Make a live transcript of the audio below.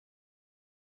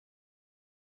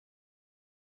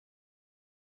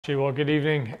Well, good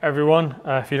evening, everyone.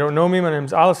 If you don't know me, my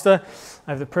name's Alistair. I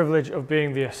have the privilege of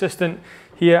being the assistant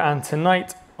here and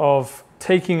tonight of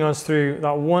taking us through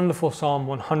that wonderful Psalm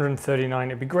 139.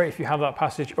 It'd be great if you have that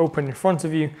passage open in front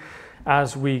of you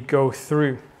as we go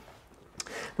through.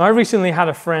 Now, I recently had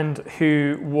a friend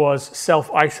who was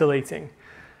self-isolating.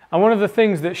 And one of the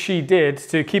things that she did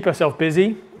to keep herself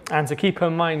busy and to keep her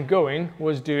mind going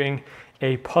was doing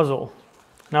a puzzle.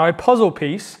 Now, a puzzle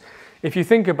piece, if you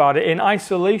think about it, in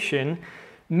isolation,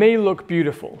 may look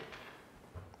beautiful.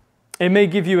 It may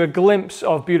give you a glimpse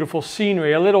of beautiful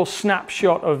scenery, a little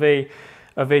snapshot of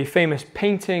a famous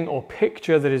painting or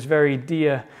picture that is very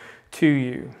dear to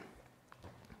you.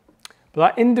 But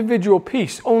that individual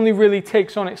piece only really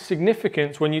takes on its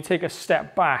significance when you take a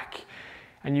step back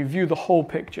and you view the whole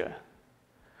picture.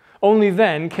 Only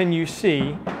then can you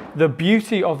see the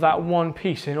beauty of that one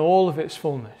piece in all of its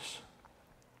fullness.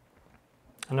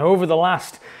 And over the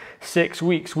last 6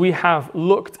 weeks, we have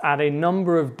looked at a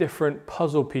number of different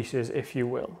puzzle pieces, if you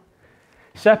will.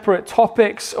 Separate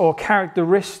topics or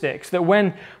characteristics that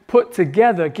when put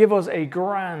together give us a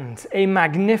grand, a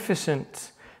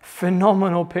magnificent,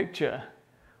 phenomenal picture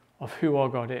of who our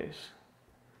God is.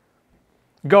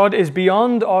 God is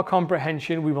beyond our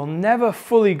comprehension. We will never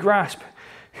fully grasp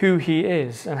who He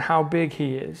is and how big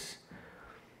He is.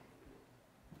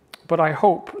 But I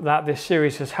hope that this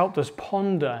series has helped us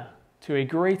ponder to a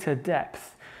greater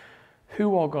depth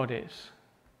who our God is,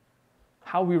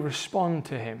 how we respond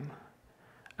to Him,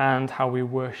 and how we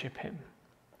worship Him.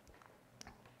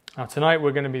 Now tonight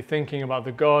we're going to be thinking about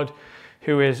the God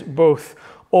who is both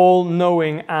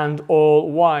all-knowing and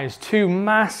all-wise, two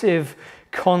massive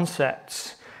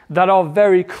concepts that are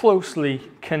very closely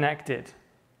connected.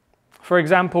 For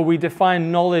example, we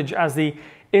define knowledge as the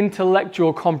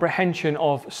intellectual comprehension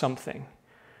of something,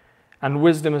 and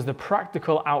wisdom as the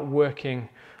practical outworking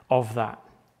of that.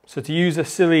 So to use a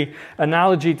silly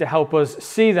analogy to help us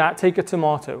see that, take a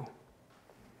tomato.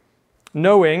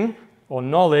 Knowing, or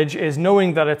knowledge, is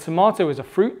knowing that a tomato is a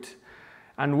fruit,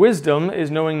 and wisdom is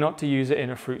knowing not to use it in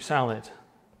a fruit salad.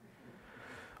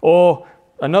 Or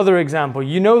another example,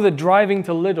 you know that driving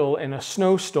to Lidl in a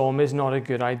snowstorm is not a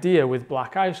good idea with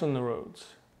black ice on the roads.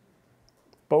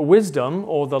 But wisdom,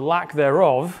 or the lack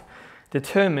thereof,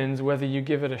 determines whether you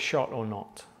give it a shot or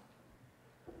not.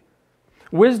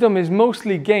 Wisdom is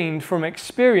mostly gained from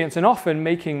experience and often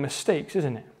making mistakes,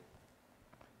 isn't it?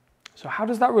 So how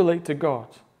does that relate to God?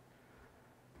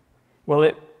 Well,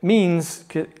 it means,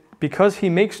 because He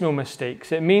makes no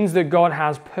mistakes, it means that God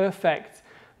has perfect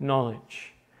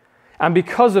knowledge. And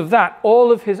because of that,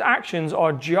 all of His actions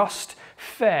are just,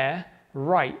 fair,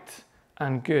 right,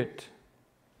 and good.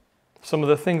 Some of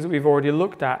the things that we've already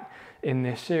looked at in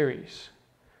this series.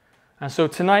 And so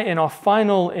tonight, in our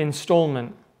final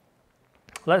installment,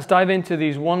 let's dive into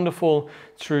these wonderful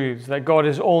truths that God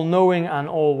is all-knowing and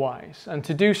all-wise. And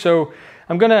to do so,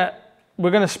 we're going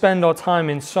to spend our time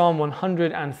in Psalm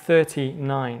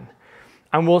 139.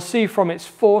 And we'll see from its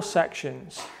 4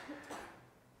 sections,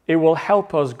 it will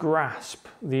help us grasp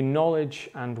the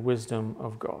knowledge and wisdom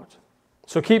of God.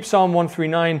 So keep Psalm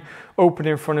 139 open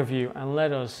in front of you and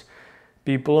let us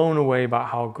be blown away by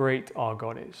how great our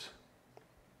God is.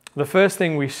 The first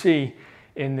thing we see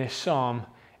in this psalm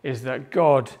is that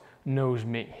God knows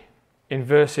me, in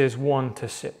verses 1 to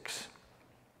 6.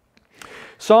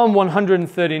 Psalm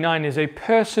 139 is a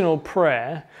personal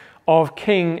prayer of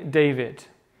King David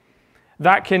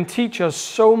that can teach us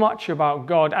so much about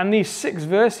God, and these 6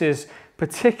 verses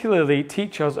particularly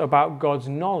teach us about God's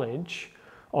knowledge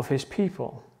of His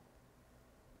people.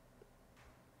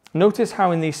 Notice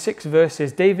how in these 6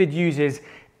 verses, David uses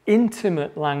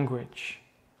intimate language.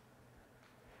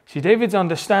 See, David's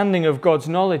understanding of God's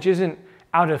knowledge isn't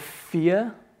out of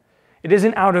fear. It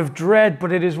isn't out of dread,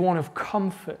 but it is one of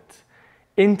comfort,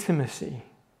 intimacy.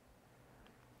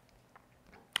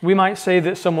 We might say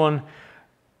that someone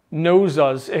knows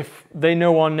us if they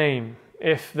know our name,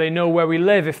 if they know where we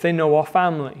live, if they know our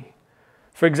family.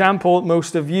 For example,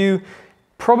 most of you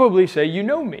probably say, you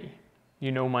know me.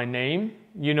 You know my name.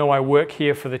 You know I work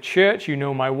here for the church. You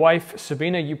know my wife,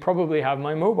 Sabina. You probably have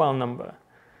my mobile number.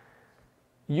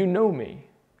 You know me.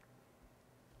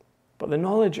 But the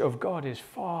knowledge of God is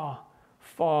far,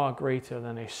 far greater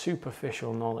than a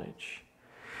superficial knowledge.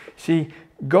 See,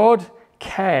 God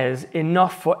cares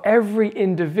enough for every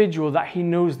individual that He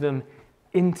knows them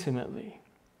intimately.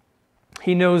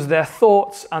 He knows their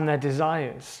thoughts and their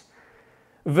desires.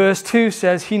 Verse 2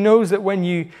 says He knows when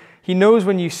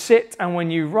you sit and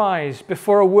when you rise.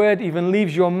 Before a word even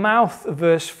leaves your mouth,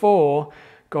 verse 4,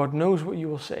 God knows what you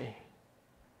will say.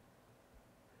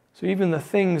 So even the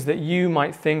things that you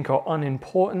might think are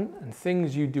unimportant and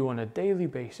things you do on a daily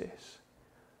basis,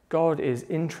 God is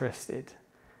interested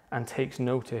and takes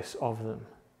notice of them.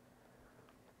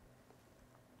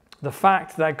 The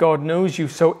fact that God knows you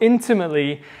so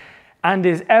intimately and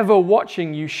is ever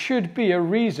watching you should be a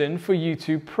reason for you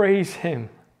to praise him.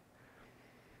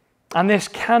 And this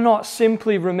cannot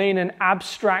simply remain an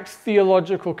abstract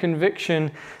theological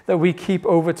conviction that we keep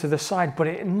over to the side, but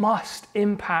it must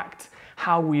impact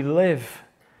how we live.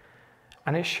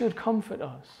 And it should comfort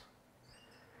us.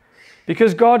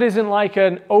 Because God isn't like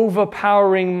an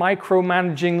overpowering,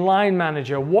 micromanaging line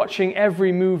manager watching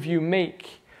every move you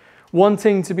make,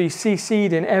 wanting to be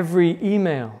CC'd in every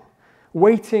email,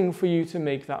 waiting for you to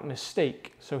make that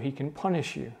mistake so he can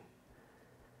punish you.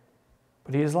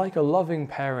 But he is like a loving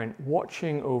parent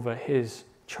watching over his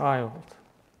child.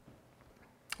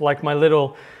 Like my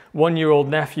little 1-year-old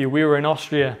nephew, we were in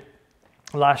Austria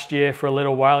last year for a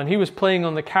little while, and he was playing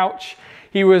on the couch.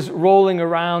 He was rolling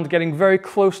around, getting very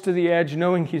close to the edge,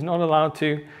 knowing he's not allowed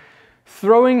to,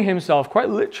 throwing himself quite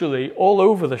literally all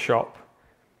over the shop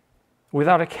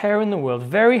without a care in the world,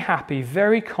 very happy,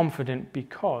 very confident,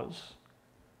 because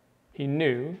he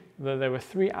knew that there were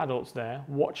 3 adults there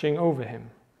watching over him.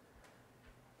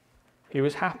 He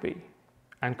was happy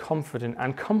and confident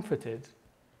and comforted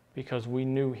because we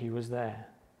knew he was there.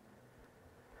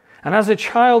 And as a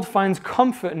child finds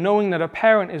comfort knowing that a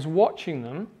parent is watching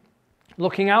them,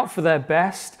 looking out for their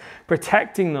best,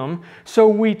 protecting them, so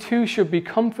we too should be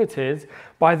comforted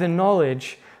by the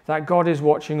knowledge that God is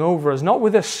watching over us, not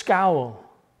with a scowl,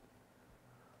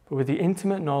 but with the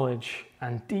intimate knowledge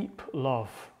and deep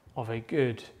love of a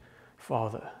good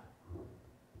Father.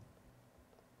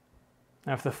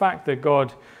 Now, if the fact that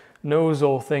God knows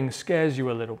all things scares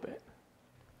you a little bit,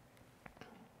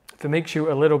 if it makes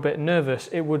you a little bit nervous,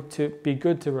 it would be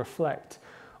good to reflect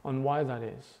on why that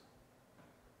is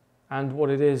and what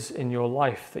it is in your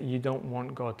life that you don't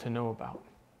want God to know about.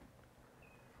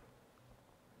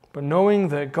 But knowing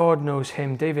that God knows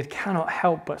him, David cannot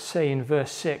help but say in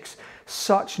verse 6,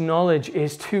 "Such knowledge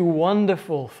is too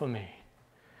wonderful for me,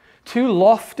 too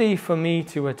lofty for me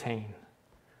to attain."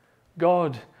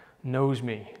 God knows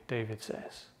me, David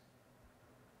says.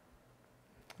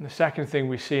 And the second thing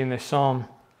we see in this psalm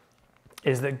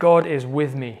is that God is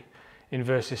with me in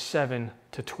verses 7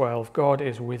 to 12. God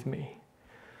is with me.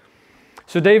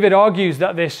 So David argues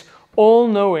that this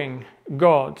all-knowing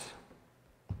God,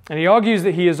 and he argues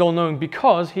that he is all-knowing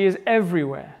because he is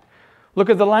everywhere. Look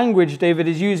at the language David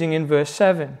is using in verse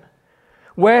 7.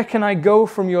 "Where can I go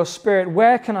from your spirit?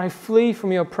 Where can I flee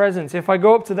from your presence? If I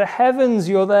go up to the heavens,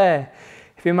 you're there.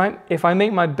 If I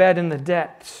make my bed in the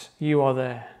depths, you are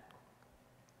there."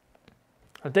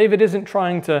 Now, David isn't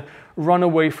trying to run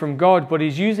away from God, but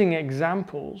he's using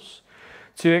examples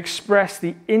to express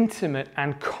the intimate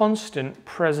and constant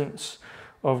presence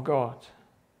of God.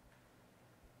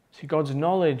 See, God's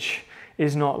knowledge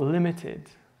is not limited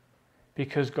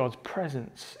because God's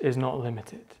presence is not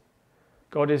limited.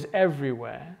 God is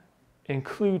everywhere,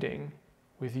 including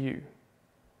with you.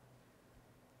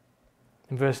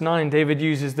 In verse 9, David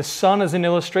uses the sun as an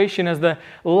illustration. As the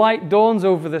light dawns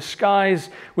over the skies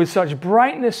with such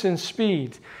brightness and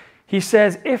speed, he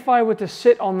says, if I were to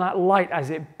sit on that light as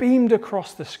it beamed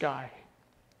across the sky,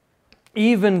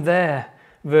 even there,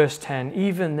 verse 10,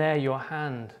 even there your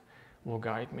hand will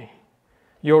guide me.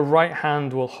 Your right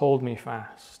hand will hold me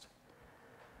fast.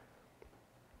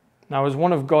 Now, as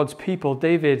one of God's people,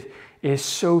 David is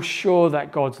so sure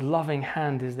that God's loving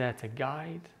hand is there to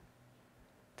guide,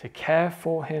 to care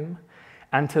for him,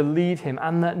 and to lead him,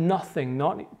 and that nothing,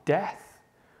 not death,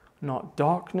 not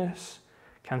darkness,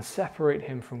 can separate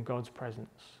him from God's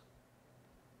presence.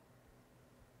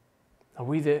 Now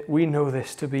we know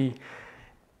this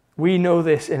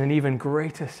in an even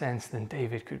greater sense than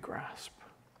David could grasp,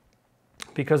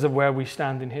 because of where we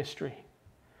stand in history.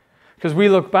 Because we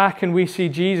look back and we see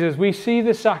Jesus, we see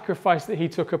the sacrifice that he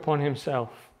took upon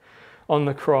himself on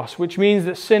the cross, which means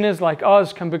that sinners like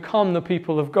us can become the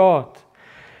people of God,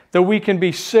 that we can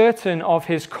be certain of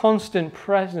his constant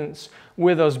presence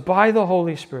with us by the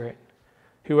Holy Spirit,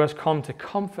 who has come to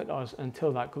comfort us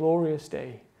until that glorious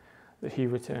day that he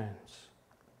returns.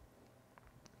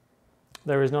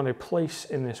 There is not a place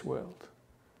in this world,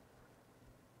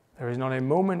 there is not a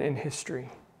moment in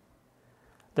history,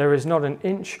 there is not an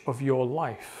inch of your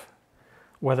life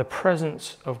where the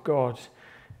presence of God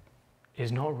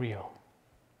is not real.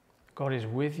 God is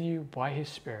with you by his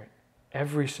Spirit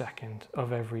every second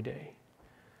of every day.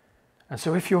 And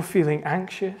so if you're feeling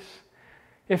anxious,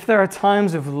 if there are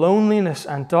times of loneliness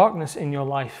and darkness in your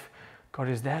life, God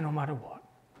is there no matter what.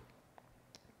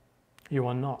 You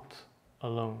are not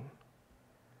alone.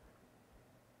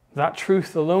 That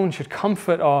truth alone should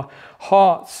comfort our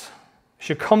hearts,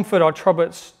 should comfort our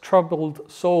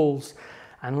troubled souls,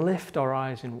 and lift our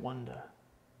eyes in wonder.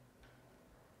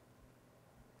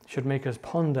 It should make us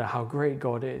ponder how great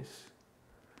God is,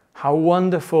 how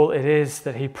wonderful it is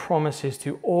that he promises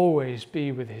to always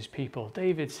be with his people.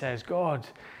 David says, God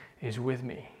is with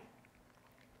me.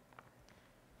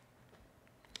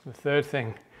 The third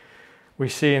thing we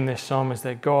see in this psalm is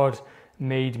that God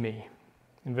made me,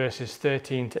 in verses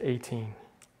 13 to 18.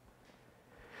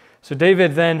 So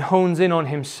David then hones in on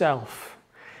himself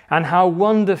and how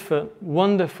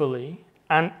wonderfully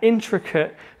and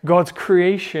intricate God's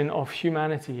creation of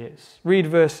humanity is. Read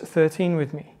verse 13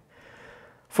 with me.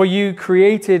 For you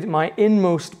created my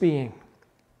inmost being.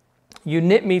 You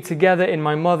knit me together in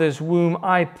my mother's womb.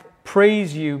 I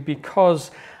praise you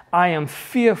because I am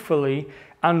fearfully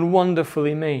and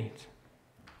wonderfully made.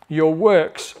 Your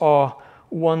works are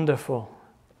wonderful.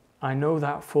 I know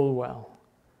that full well.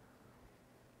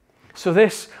 So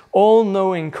this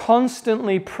all-knowing,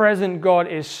 constantly present God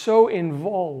is so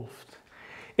involved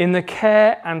in the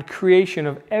care and creation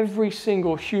of every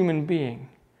single human being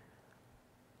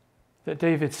that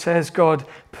David says God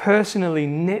personally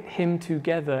knit him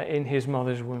together in his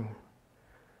mother's womb.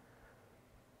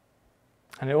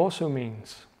 And it also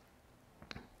means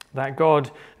that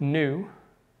God knew,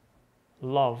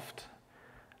 loved,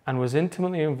 and was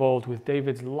intimately involved with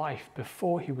David's life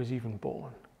before he was even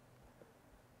born.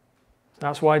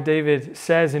 That's why David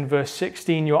says in verse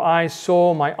 16, your eyes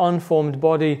saw my unformed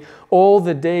body. All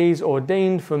the days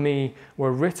ordained for me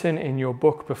were written in your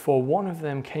book before one of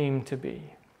them came to be.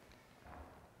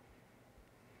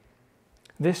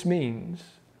 This means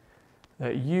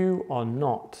that you are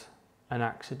not an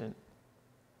accident.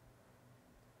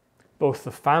 Both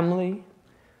the family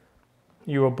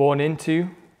you were born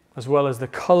into, as well as the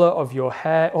color of your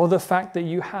hair, or the fact that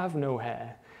you have no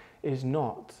hair, is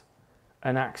not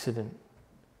an accident.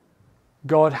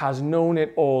 God has known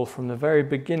it all from the very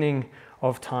beginning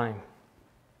of time.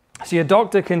 See, a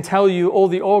doctor can tell you all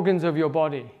the organs of your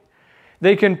body.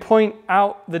 They can point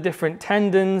out the different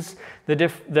tendons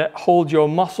that hold your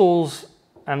muscles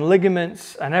and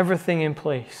ligaments and everything in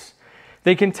place.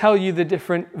 They can tell you the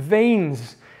different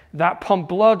veins that pump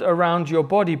blood around your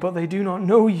body, but they do not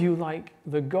know you like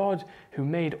the God who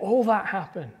made all that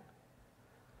happen.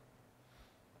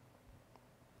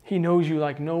 He knows you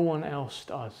like no one else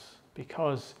does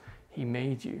because he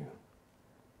made you.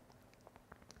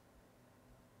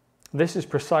 This is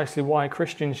precisely why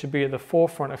Christians should be at the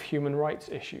forefront of human rights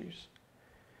issues,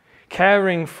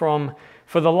 caring for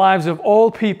the lives of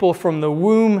all people from the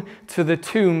womb to the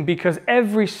tomb, because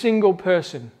every single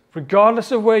person,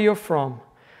 regardless of where you're from,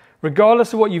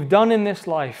 regardless of what you've done in this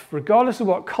life, regardless of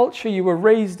what culture you were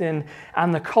raised in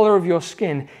and the color of your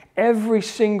skin, every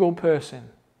single person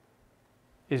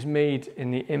is made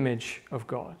in the image of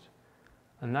God.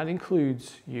 And that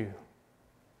includes you.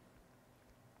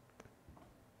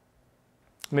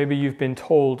 Maybe you've been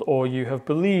told or you have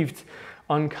believed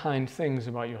unkind things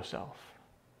about yourself.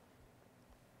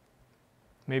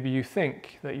 Maybe you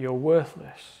think that you're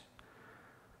worthless,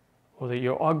 or that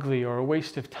you're ugly, or a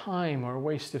waste of time, or a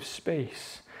waste of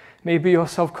space. Maybe you're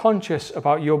self-conscious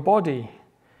about your body,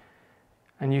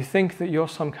 and you think that you're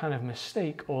some kind of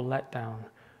mistake or letdown.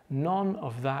 None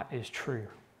of that is true.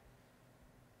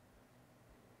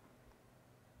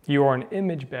 You are an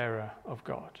image bearer of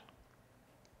God,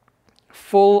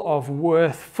 full of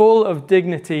worth, full of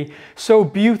dignity, so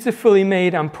beautifully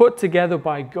made and put together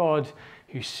by God,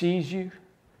 who sees you,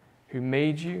 who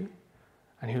made you,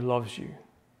 and who loves you.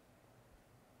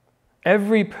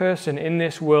 Every person in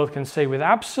this world can say with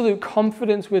absolute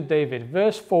confidence with David,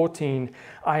 verse 14,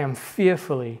 I am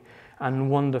fearfully and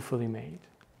wonderfully made.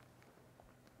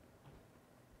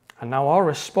 And now our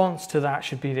response to that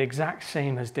should be the exact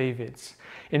same as David's.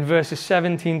 In verses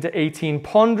 17 to 18,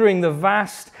 pondering the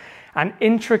vast and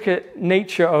intricate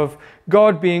nature of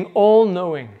God being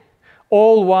all-knowing,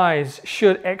 all-wise,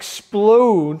 should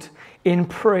explode in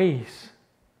praise.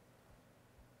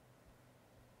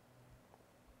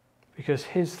 Because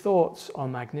his thoughts are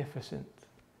magnificent,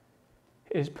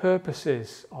 his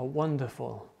purposes are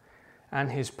wonderful,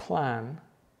 and his plan,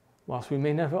 whilst we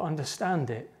may never understand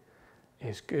it,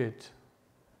 is good.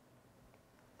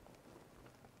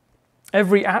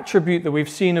 Every attribute that we've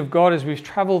seen of God as we've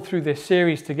traveled through this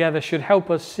series together should help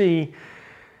us see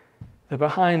that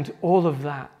behind all of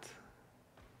that,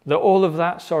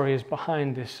 is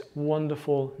behind this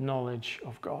wonderful knowledge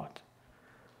of God.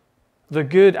 The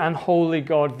good and holy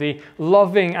God, the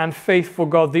loving and faithful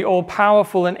God, the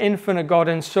all-powerful and infinite God,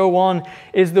 and so on,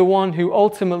 is the one who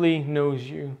ultimately knows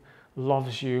you,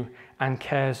 loves you, and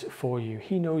cares for you.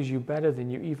 He knows you better than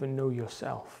you even know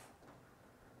yourself.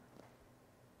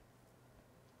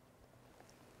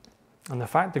 And the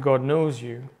fact that God knows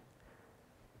you,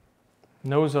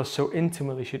 knows us so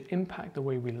intimately, should impact the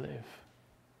way we live.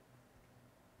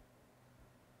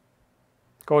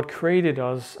 God created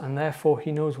us, and therefore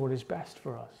He knows what is best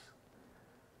for us.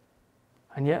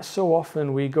 And yet so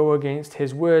often we go against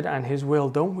His word and His will,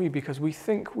 don't we? Because we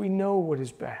think we know what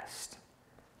is best.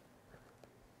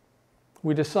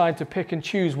 We decide to pick and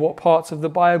choose what parts of the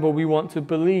Bible we want to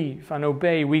believe and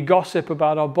obey. We gossip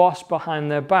about our boss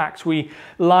behind their backs. We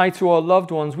lie to our loved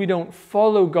ones. We don't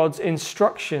follow God's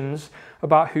instructions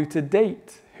about who to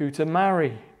date, who to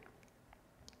marry,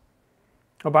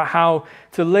 about how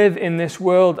to live in this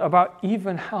world, about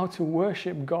even how to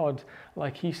worship God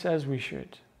like He says we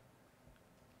should.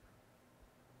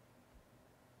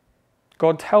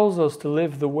 God tells us to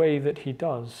live the way that He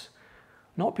does,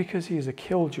 not because He is a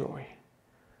killjoy,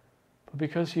 but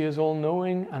because He is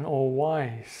all-knowing and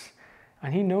all-wise.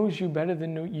 And He knows you better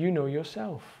than you know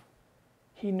yourself.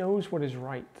 He knows what is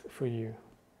right for you.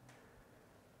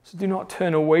 So do not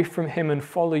turn away from Him and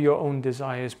follow your own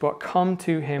desires, but come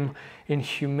to Him in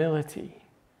humility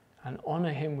and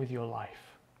honor Him with your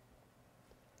life.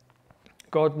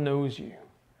 God knows you.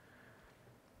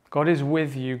 God is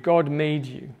with you. God made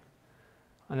you.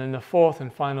 And then the fourth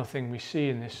and final thing we see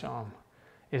in this psalm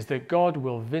is that God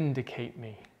will vindicate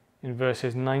me in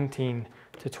verses 19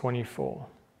 to 24.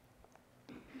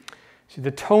 See, the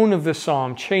tone of the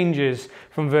psalm changes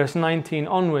from verse 19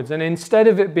 onwards, and instead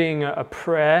of it being a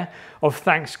prayer of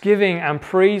thanksgiving and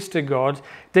praise to God,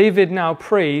 David now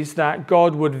prays that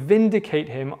God would vindicate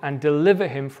him and deliver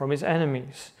him from his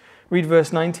enemies. Read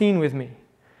verse 19 with me.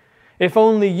 If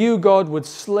only you, God, would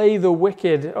slay the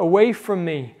wicked away from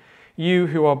me, you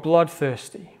who are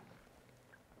bloodthirsty.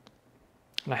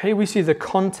 Now here we see the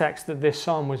context that this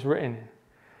psalm was written in.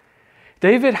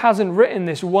 David hasn't written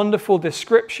this wonderful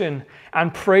description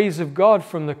and praise of God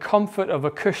from the comfort of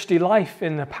a cushy life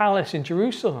in the palace in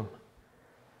Jerusalem.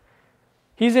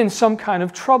 He's in some kind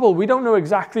of trouble. We don't know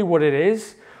exactly what it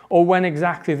is or when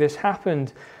exactly this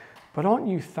happened, but aren't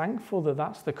you thankful that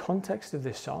that's the context of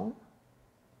this psalm?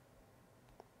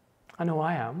 I know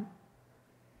I am,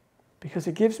 because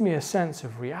it gives me a sense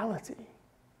of reality.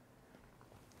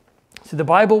 So the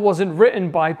Bible wasn't written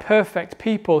by perfect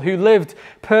people who lived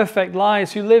perfect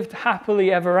lives, who lived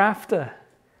happily ever after.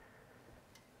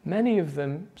 Many of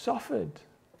them suffered.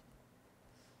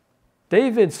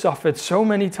 David suffered so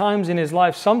many times in his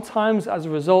life, sometimes as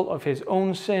a result of his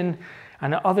own sin,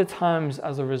 and at other times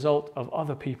as a result of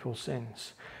other people's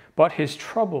sins. But his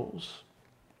troubles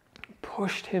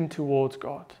pushed him towards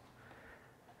God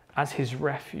as his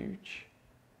refuge,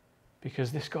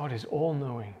 because this God is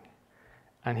all-knowing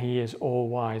and He is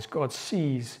all-wise. God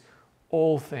sees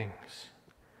all things.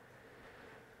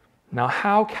 Now,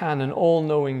 how can an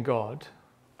all-knowing God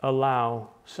allow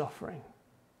suffering?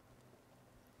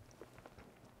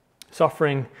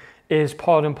 Suffering is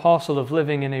part and parcel of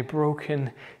living in a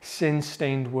broken,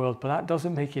 sin-stained world, but that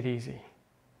doesn't make it easy.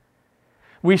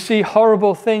 We see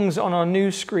horrible things on our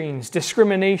news screens: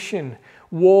 discrimination,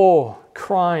 war,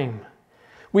 crime.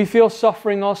 We feel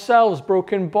suffering ourselves,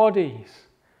 broken bodies,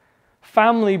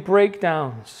 family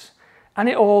breakdowns, and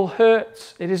it all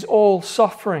hurts. It is all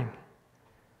suffering.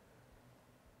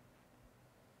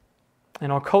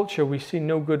 In our culture, we see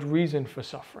no good reason for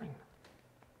suffering.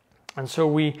 And so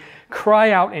we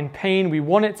cry out in pain, we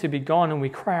want it to be gone, and we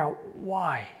cry out,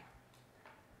 why?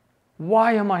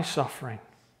 Why am I suffering?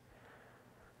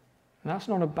 And that's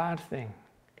not a bad thing,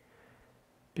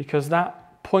 because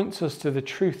that points us to the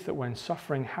truth that when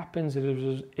suffering happens,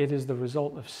 it is the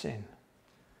result of sin.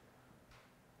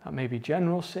 That may be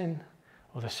general sin,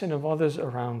 or the sin of others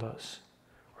around us,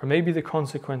 or maybe the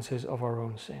consequences of our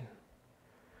own sin.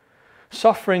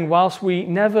 Suffering, whilst we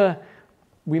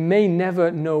may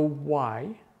never know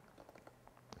why,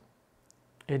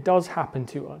 it does happen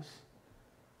to us.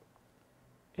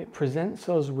 It presents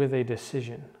us with a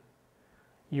decision.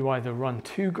 You either run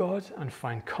to God and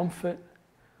find comfort,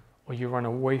 or you run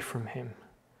away from Him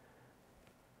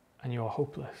and you are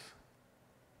hopeless.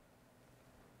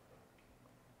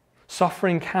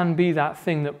 Suffering can be that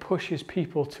thing that pushes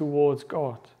people towards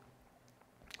God.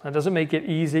 That doesn't make it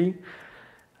easy,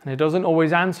 and it doesn't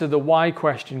always answer the why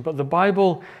question, but the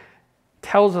Bible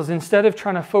tells us, instead of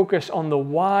trying to focus on the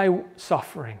why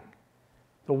suffering,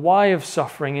 the why of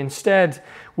suffering, instead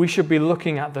we should be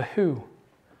looking at the who.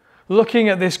 Looking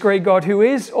at this great God who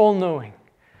is all-knowing,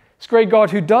 this great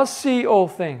God who does see all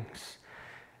things,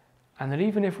 and that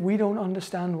even if we don't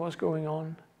understand what's going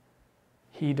on,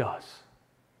 He does.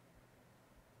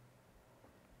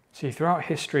 See, throughout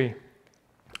history,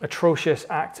 atrocious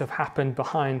acts have happened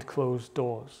behind closed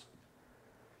doors.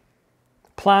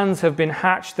 Plans have been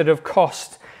hatched that have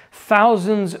cost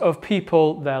thousands of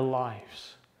people their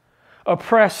lives,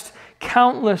 oppressed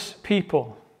countless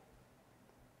people.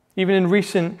 Even in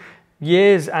recent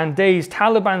years and days,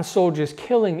 Taliban soldiers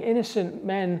killing innocent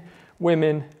men,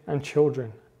 women, and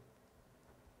children.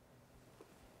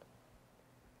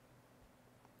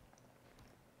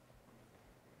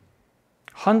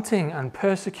 Hunting and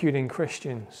persecuting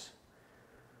Christians.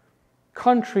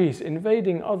 Countries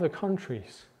invading other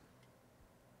countries.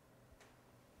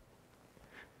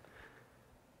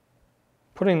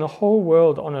 Putting the whole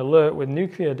world on alert with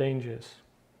nuclear dangers.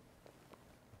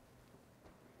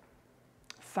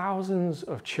 Thousands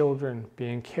of children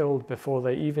being killed before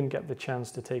they even get the chance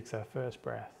to take their first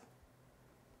breath.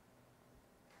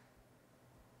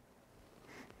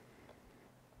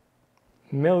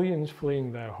 Millions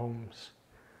fleeing their homes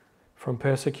from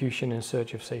persecution in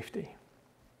search of safety.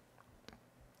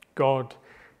 God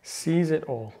sees it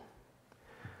all.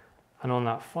 And on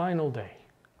that final day,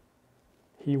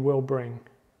 he will bring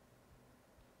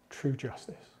true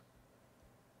justice.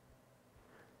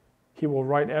 He will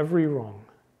right every wrong,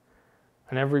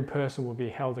 and every person will be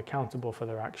held accountable for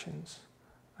their actions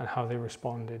and how they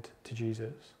responded to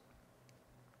Jesus.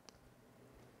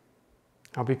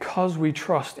 Now, because we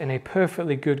trust in a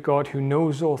perfectly good God who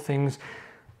knows all things,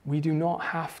 we do not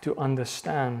have to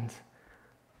understand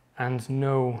and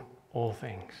know all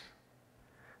things.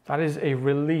 That is a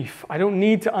relief. I don't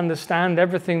need to understand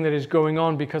everything that is going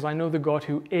on because I know the God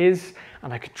who is,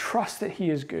 and I can trust that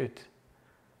he is good.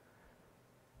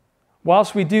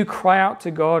 Whilst we do cry out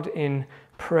to God in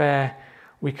prayer,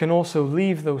 we can also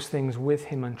leave those things with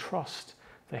him and trust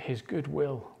that his good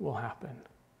will happen.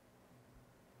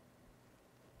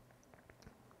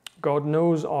 God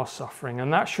knows our suffering,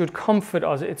 and that should comfort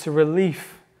us. It's a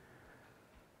relief.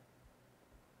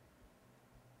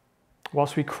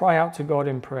 Whilst we cry out to God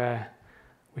in prayer,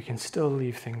 we can still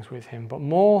leave things with him. But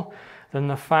more than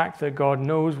the fact that God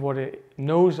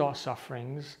knows our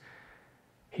sufferings,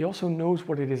 he also knows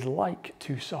what it is like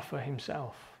to suffer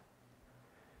himself.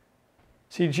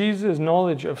 See, Jesus'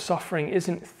 knowledge of suffering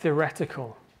isn't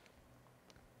theoretical.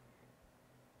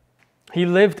 He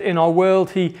lived in our world.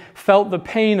 He felt the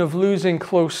pain of losing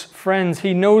close friends.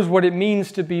 He knows what it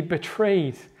means to be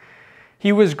betrayed.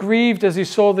 He was grieved as he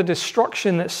saw the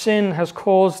destruction that sin has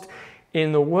caused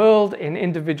in the world, in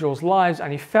individuals' lives,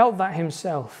 and he felt that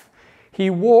himself. He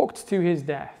walked to his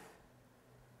death,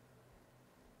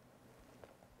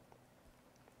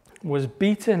 was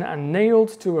beaten and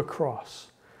nailed to a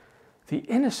cross, the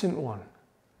innocent one,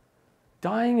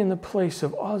 dying in the place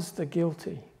of us, the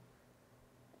guilty.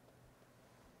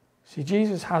 See,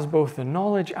 Jesus has both the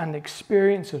knowledge and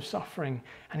experience of suffering,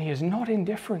 and he is not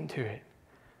indifferent to it,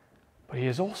 but he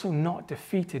is also not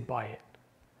defeated by it.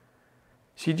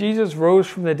 See, Jesus rose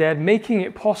from the dead, making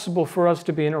it possible for us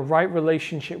to be in a right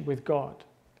relationship with God,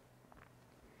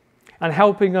 and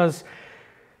helping us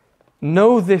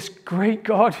know this great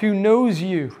God who knows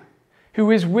you,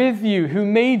 who is with you, who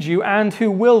made you, and who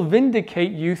will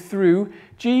vindicate you through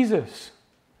Jesus.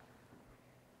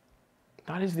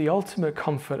 That is the ultimate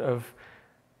comfort of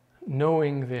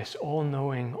knowing this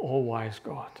all-knowing, all-wise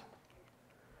God.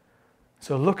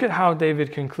 So look at how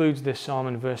David concludes this psalm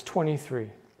in verse 23.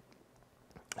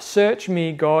 Search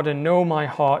me, God, and know my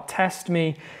heart. Test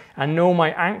me and know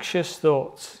my anxious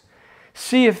thoughts.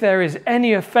 See if there is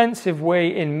any offensive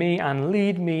way in me and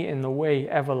lead me in the way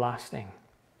everlasting.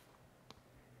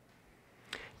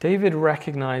 David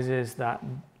recognizes that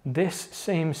this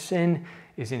same sin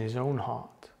is in his own heart.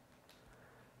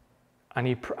 And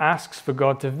he asks for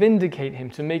God to vindicate him,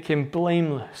 to make him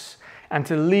blameless, and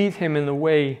to lead him in the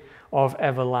way of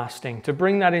everlasting. To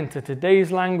bring that into today's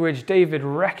language, David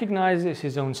recognizes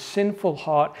his own sinful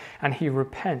heart and he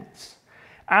repents,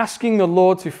 asking the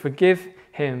Lord to forgive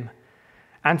him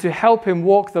and to help him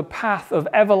walk the path of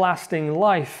everlasting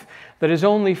life that is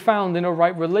only found in a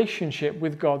right relationship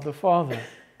with God the Father.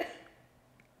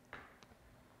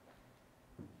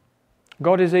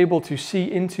 God is able to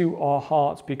see into our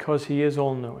hearts because he is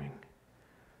all-knowing.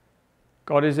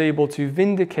 God is able to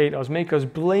vindicate us, make us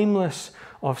blameless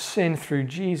of sin through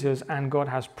Jesus, and God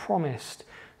has promised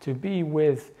to be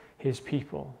with his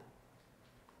people.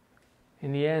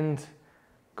 In the end,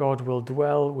 God will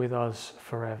dwell with us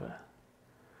forever.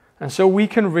 And so we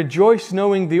can rejoice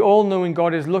knowing the all-knowing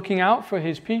God is looking out for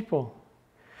his people.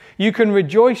 You can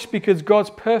rejoice because God's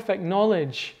perfect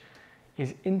knowledge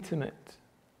is intimate.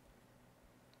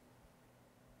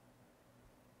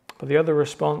 But the other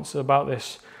response about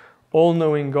this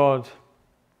all-knowing God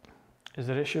is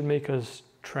that it should make us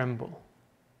tremble.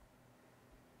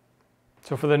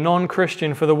 So for the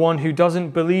non-Christian, for the one who doesn't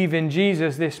believe in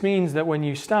Jesus, this means that when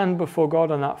you stand before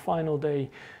God on that final day,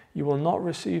 you will not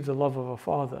receive the love of a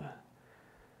father,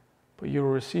 but you will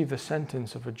receive the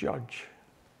sentence of a judge.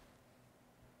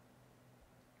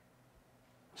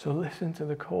 So listen to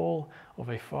the call of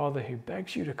a father who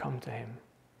begs you to come to him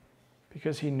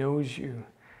because he knows you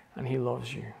and he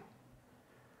loves you.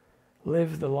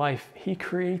 Live the life he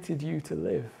created you to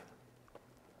live.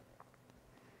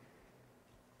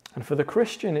 And for the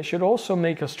Christian, it should also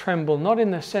make us tremble, not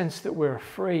in the sense that we're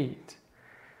afraid,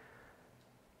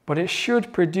 but it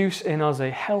should produce in us a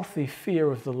healthy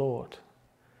fear of the Lord.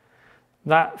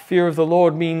 That fear of the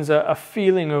Lord means a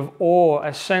feeling of awe,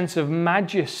 a sense of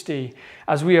majesty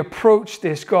as we approach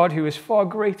this God who is far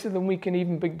greater than we can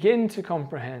even begin to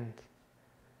comprehend.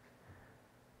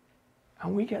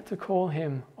 And we get to call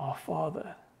him our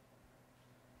Father.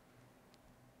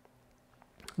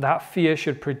 That fear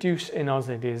should produce in us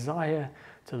a desire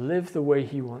to live the way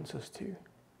he wants us to.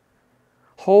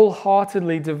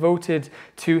 Wholeheartedly devoted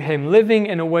to him, living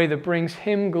in a way that brings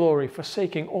him glory,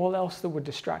 forsaking all else that would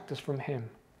distract us from him.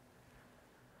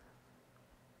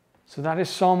 So that is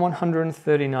Psalm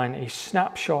 139, a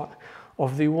snapshot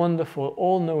of the wonderful,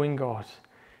 all-knowing God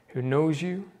who knows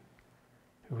you,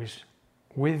 who is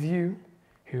with you,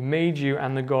 who made you,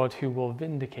 and the God who will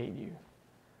vindicate you.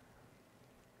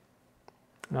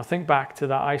 Now think back to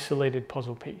that isolated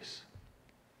puzzle piece.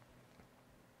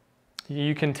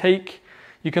 You can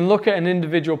look at an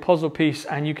individual puzzle piece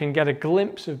and you can get a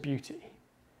glimpse of beauty.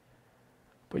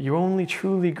 But you only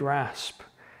truly grasp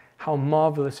how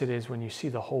marvelous it is when you see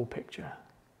the whole picture.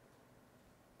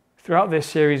 Throughout this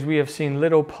series, we have seen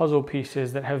little puzzle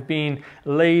pieces that have been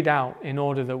laid out in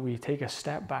order that we take a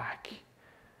step back.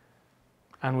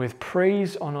 And with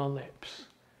praise on our lips,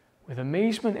 with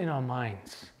amazement in our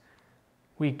minds,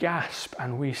 we gasp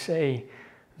and we say,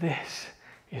 "This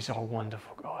is our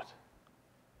wonderful God."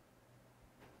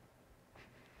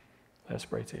 Let's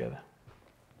pray together.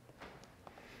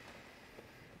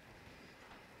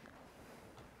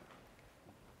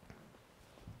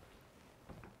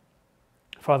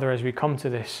 Father, as we come to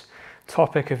this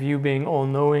topic of you being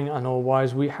all-knowing and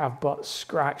all-wise, we have but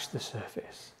scratched the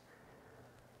surface.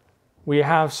 We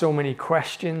have so many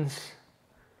questions,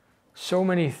 so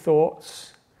many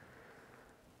thoughts,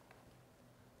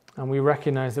 and we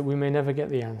recognize that we may never get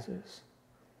the answers.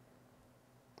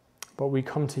 But we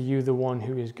come to you, the one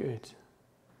who is good,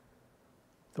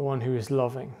 the one who is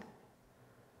loving,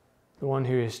 the one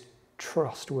who is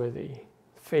trustworthy,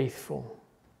 faithful,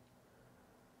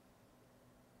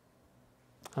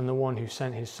 and the one who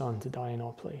sent his Son to die in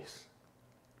our place.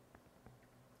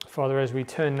 Father, as we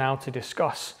turn now to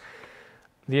discuss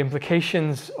the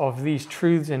implications of these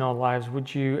truths in our lives,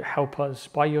 would you help us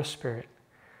by your Spirit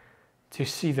to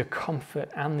see the comfort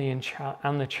and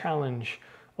the challenge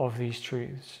of these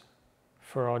truths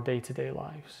for our day-to-day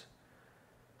lives.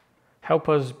 Help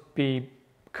us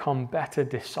become better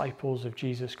disciples of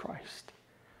Jesus Christ.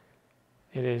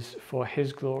 It is for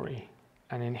his glory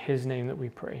and in his name that we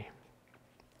pray.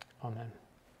 Amen.